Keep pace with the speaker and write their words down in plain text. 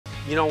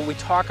You know, we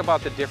talk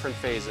about the different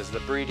phases, the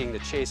breeding, the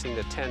chasing,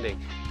 the tending.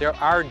 There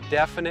are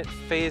definite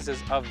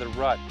phases of the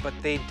rut, but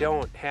they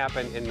don't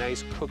happen in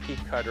nice cookie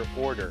cutter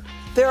order.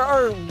 There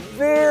are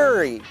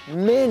very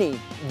many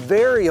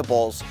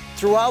variables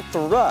throughout the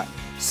rut.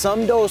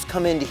 Some does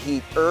come into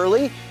heat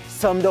early,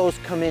 some does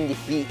come into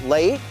heat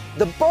late.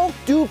 The bulk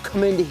do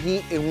come into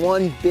heat in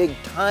one big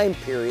time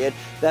period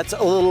that's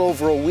a little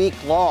over a week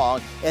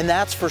long, and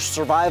that's for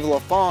survival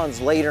of fawns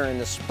later in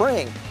the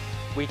spring.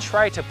 We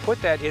try to put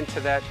that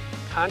into that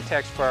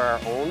context for our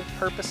own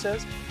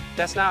purposes.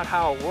 That's not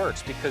how it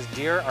works, because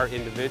deer are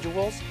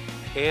individuals,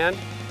 and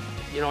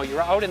you know,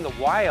 you're out in the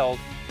wild,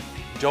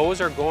 does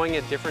are going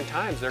at different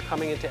times. They're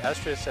coming into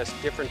estrus at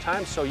different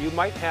times, so you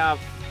might have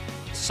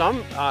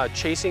some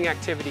chasing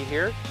activity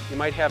here, you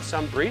might have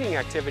some breeding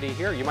activity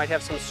here, you might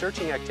have some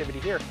searching activity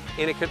here,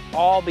 and it could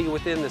all be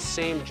within the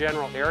same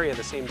general area,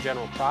 the same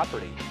general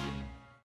property.